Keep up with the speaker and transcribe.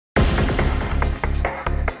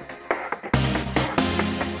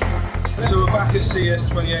back at CES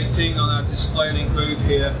 2018 on our DisplayLink booth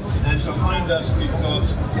here, and behind us we've got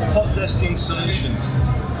hot desking solutions.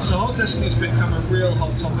 So hot desking has become a real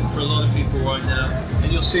hot topic for a lot of people right now,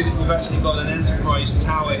 and you'll see that we've actually got an enterprise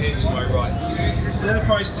tower here to my right. The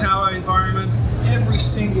enterprise tower environment, every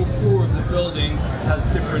single floor of the building has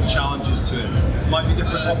different challenges to it. Might be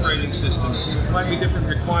different operating systems, might be different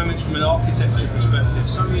requirements from an architecture perspective.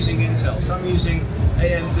 Some using Intel, some using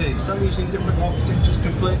AMD, some using different architectures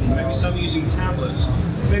completely, maybe some using tablets,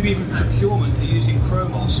 maybe even procurement are using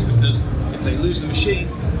Chromos, because if they lose the machine,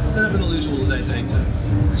 they're not going to lose all of their data.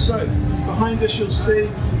 So, behind us you'll see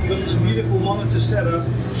we've got this beautiful monitor setup.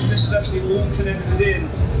 This is actually all connected in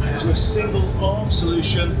to a single ARM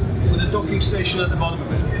solution with a docking station at the bottom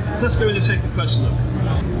of it. So let's go in and take a closer look.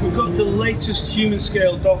 We've got the latest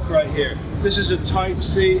Humanscale dock right here. This is a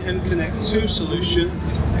Type-C M-Connect 2 solution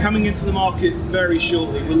coming into the market very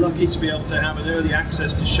shortly. We're lucky to be able to have an early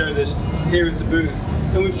access to show this here at the booth.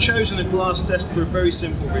 And we've chosen a glass desk for a very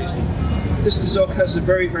simple reason. This dock has a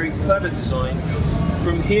very, very clever design.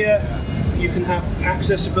 From here, you can have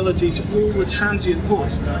accessibility to all the transient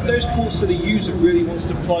ports. Those ports that a user really wants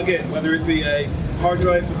to plug in, whether it be a hard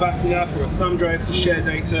drive for backing up or a thumb drive to share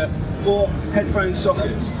data, or headphone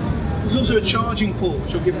sockets. There's also a charging port,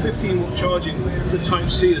 which will give 15-watt charging to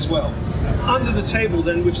Type-C as well. Under the table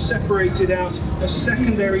then, we've separated out a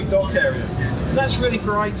secondary dock area. And that's really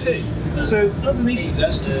for IT. So underneath the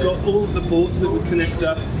desk, you've got all of the ports that would connect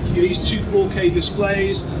up. These two 4K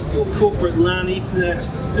displays, your corporate LAN Ethernet,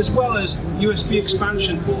 as well as USB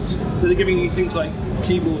expansion ports that are giving you things like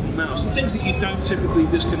keyboard and mouse, and things that you don't typically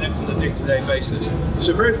disconnect on a day-to-day basis.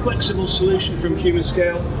 So a very flexible solution from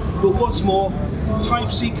Humanscale, but what's more,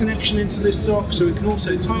 Type-C connection into this dock, so it can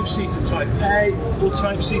also Type-C to Type-A or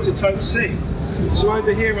Type-C to Type-C. So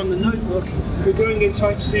over here on the notebook, we're going in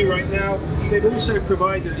Type-C right now. They've also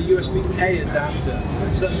provided a USB-A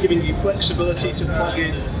adapter, so that's giving you flexibility to plug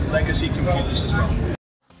in legacy computers as well.